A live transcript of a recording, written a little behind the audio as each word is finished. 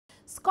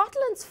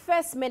Scotland's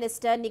First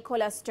Minister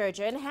Nicola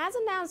Sturgeon has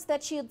announced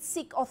that she would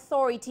seek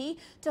authority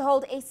to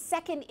hold a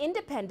second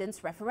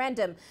independence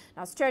referendum.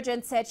 Now,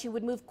 Sturgeon said she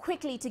would move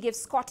quickly to give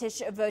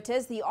Scottish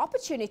voters the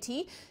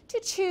opportunity to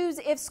choose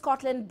if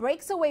Scotland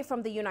breaks away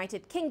from the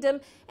United Kingdom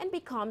and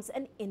becomes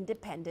an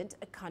independent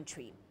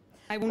country.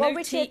 I will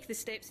now take the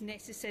steps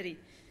necessary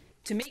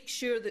to make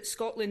sure that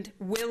Scotland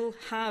will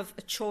have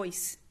a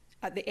choice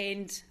at the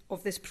end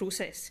of this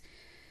process.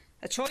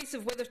 A choice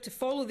of whether to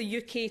follow the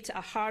UK to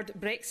a hard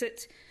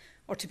Brexit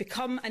or to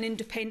become an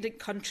independent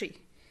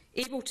country,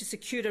 able to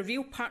secure a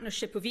real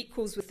partnership of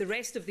equals with the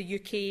rest of the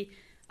UK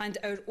and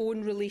our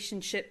own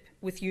relationship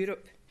with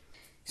Europe.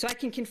 So I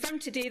can confirm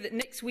today that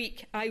next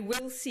week I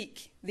will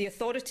seek the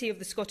authority of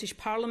the Scottish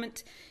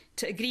Parliament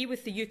to agree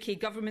with the UK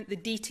Government the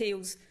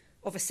details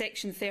of a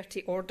Section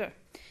 30 order,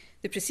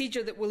 the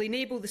procedure that will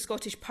enable the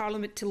Scottish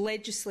Parliament to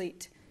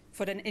legislate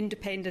for an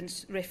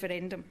independence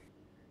referendum.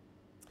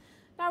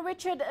 Now,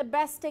 Richard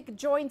Bestick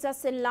joins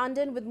us in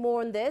London with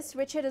more on this.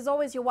 Richard, as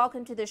always, you're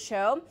welcome to the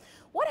show.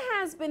 What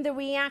has been the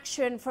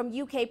reaction from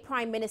UK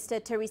Prime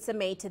Minister Theresa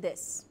May to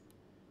this?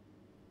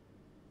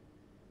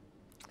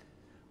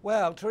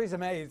 Well, Theresa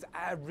May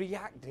has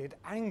reacted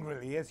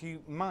angrily, as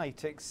you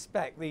might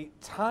expect. The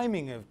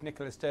timing of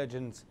Nicola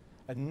Sturgeon's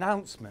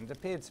announcement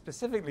appeared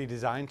specifically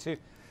designed to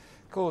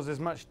cause as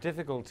much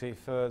difficulty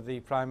for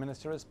the Prime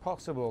Minister as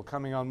possible,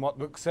 coming on what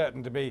looks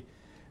certain to be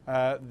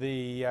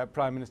the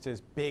Prime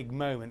Minister's big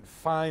moment,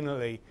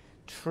 finally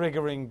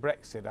triggering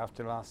Brexit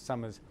after last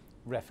summer's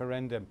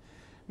referendum.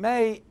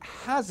 May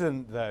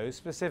hasn't, though,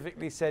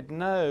 specifically said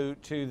no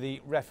to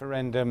the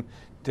referendum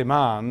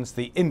demands,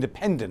 the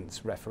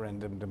independence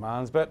referendum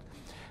demands, but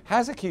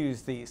has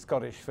accused the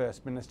Scottish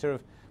First Minister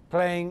of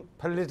playing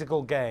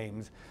political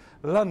games.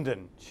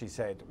 London, she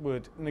said,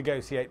 would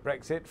negotiate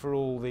Brexit for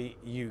all the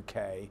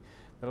UK.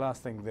 The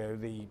last thing, though,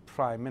 the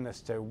Prime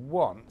Minister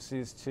wants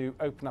is to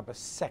open up a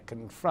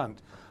second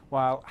front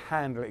while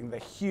handling the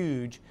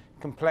huge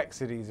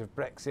complexities of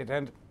Brexit,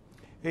 and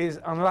is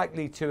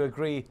unlikely to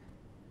agree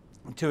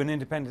to an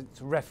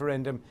independence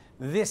referendum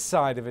this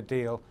side of a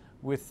deal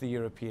with the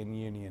European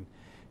Union.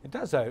 It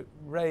does, though,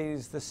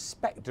 raise the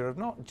spectre of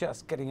not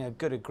just getting a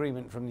good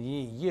agreement from the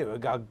EU, a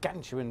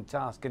gargantuan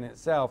task in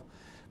itself,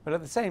 but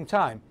at the same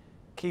time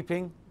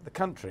keeping the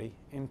country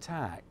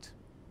intact.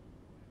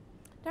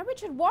 Now,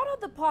 Richard, what are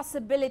the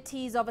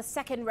possibilities of a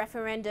second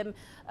referendum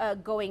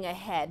going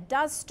ahead?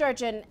 Does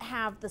Sturgeon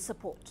have the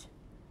support?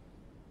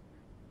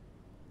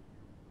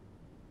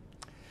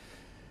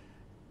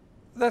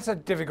 That's a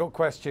difficult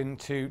question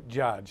to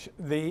judge.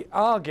 The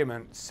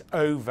arguments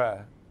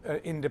over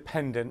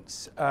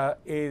independence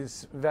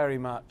is very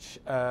much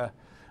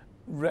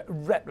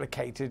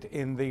replicated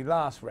in the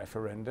last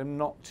referendum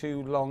not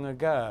too long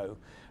ago,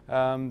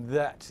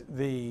 that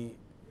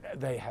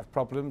they have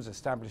problems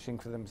establishing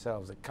for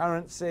themselves a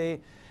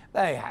currency.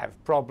 They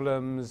have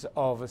problems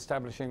of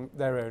establishing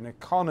their own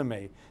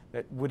economy.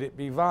 That would it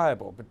be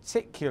viable,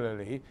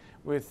 particularly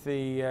with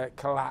the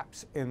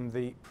collapse in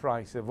the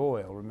price of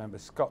oil? Remember,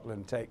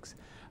 Scotland takes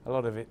a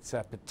lot of its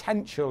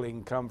potential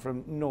income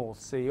from North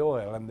Sea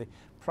oil, and the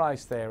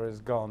price there has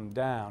gone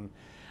down.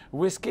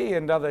 Whiskey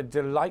and other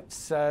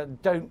delights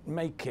don't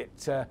make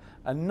it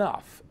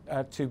enough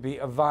to be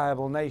a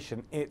viable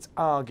nation, it's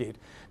argued.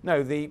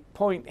 No, the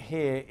point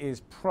here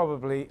is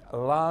probably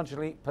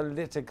largely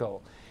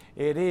political.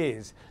 It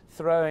is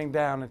throwing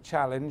down a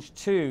challenge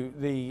to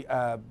the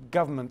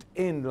government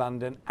in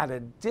London at a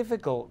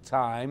difficult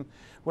time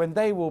when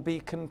they will be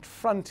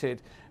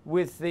confronted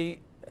with the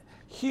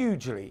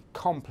hugely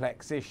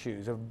complex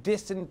issues of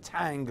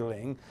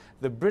disentangling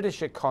the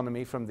British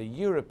economy from the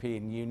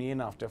European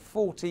Union after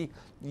 40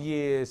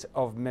 years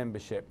of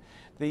membership.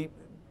 The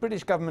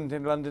British government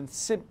in London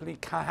simply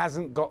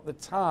hasn't got the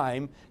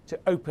time to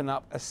open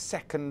up a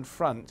second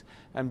front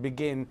and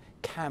begin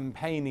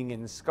campaigning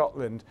in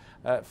Scotland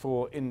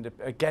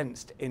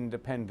against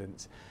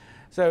independence.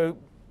 So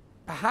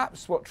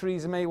perhaps what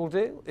Theresa May will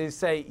do is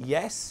say,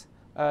 yes,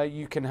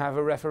 you can have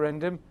a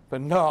referendum,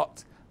 but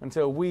not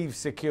until we've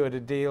secured a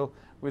deal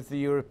with the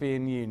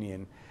European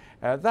Union.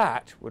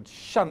 That would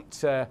shunt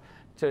to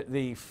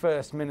the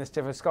First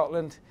Minister for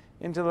Scotland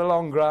into the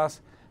long grass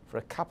for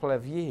a couple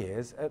of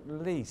years at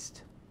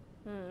least.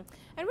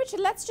 And Richard,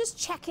 let's just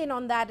check in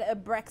on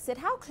that Brexit.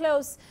 How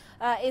close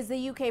is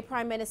the UK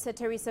Prime Minister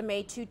Theresa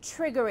May to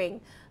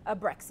triggering a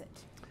Brexit?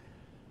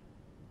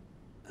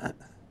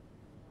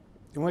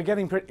 We're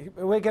getting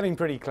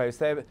pretty close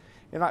there.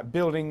 In that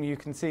building you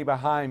can see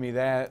behind me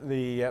there,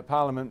 the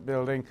Parliament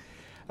building,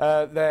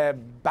 they're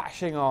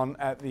bashing on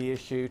at the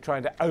issue,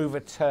 trying to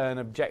overturn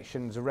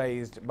objections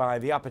raised by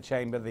the upper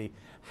chamber, the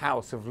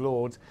House of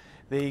Lords.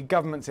 The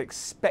government's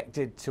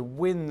expected to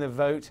win the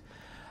vote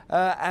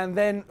and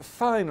then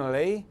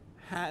finally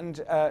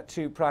hand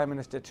to Prime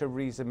Minister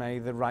Theresa May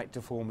the right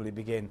to formally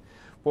begin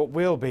what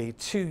will be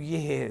 2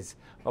 years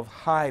of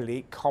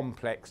highly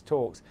complex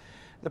talks.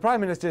 The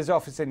Prime Minister's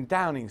office in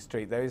Downing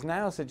Street, though, is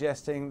now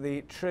suggesting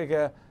the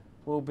trigger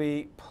will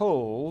be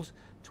pulled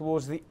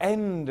towards the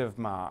end of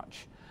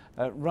March.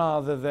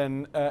 rather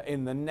than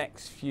in the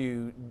next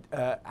few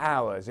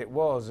hours. It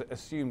was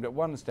assumed at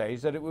one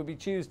stage that it would be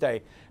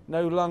Tuesday,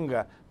 no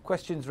longer.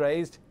 Questions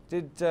raised.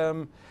 Did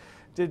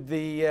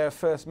the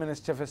First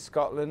Minister for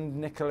Scotland,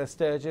 Nicola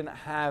Sturgeon,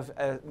 have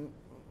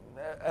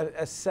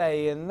a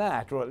say in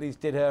that, or at least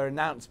did her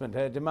announcement,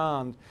 her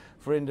demand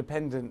for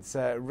independence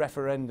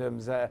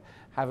referendums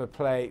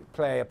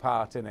play a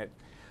part in it?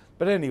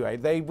 But anyway,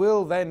 they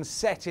will then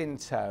set in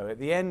tow at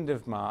the end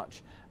of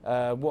March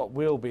what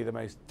will be the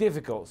most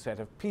difficult set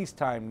of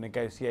peacetime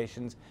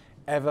negotiations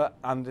ever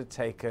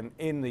undertaken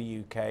in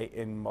the UK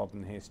in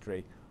modern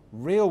history.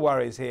 Real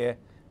worries here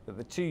that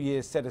the 2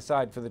 years set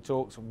aside for the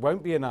talks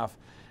won't be enough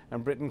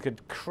and Britain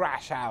could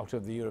crash out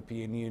of the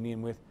European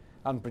Union with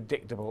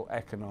unpredictable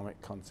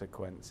economic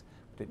consequence.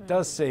 But it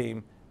does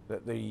seem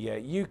that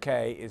the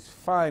UK is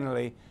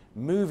finally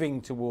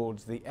moving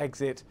towards the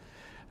exit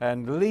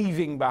and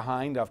leaving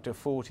behind, after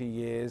 40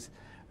 years,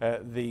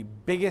 the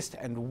biggest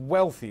and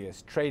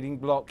wealthiest trading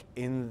bloc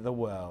in the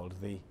world,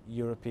 the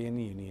European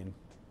Union.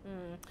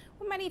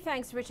 Well, many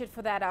thanks, Richard,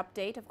 for that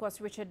update. Of course,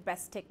 Richard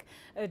Bestick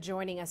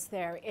joining us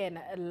there in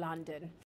London.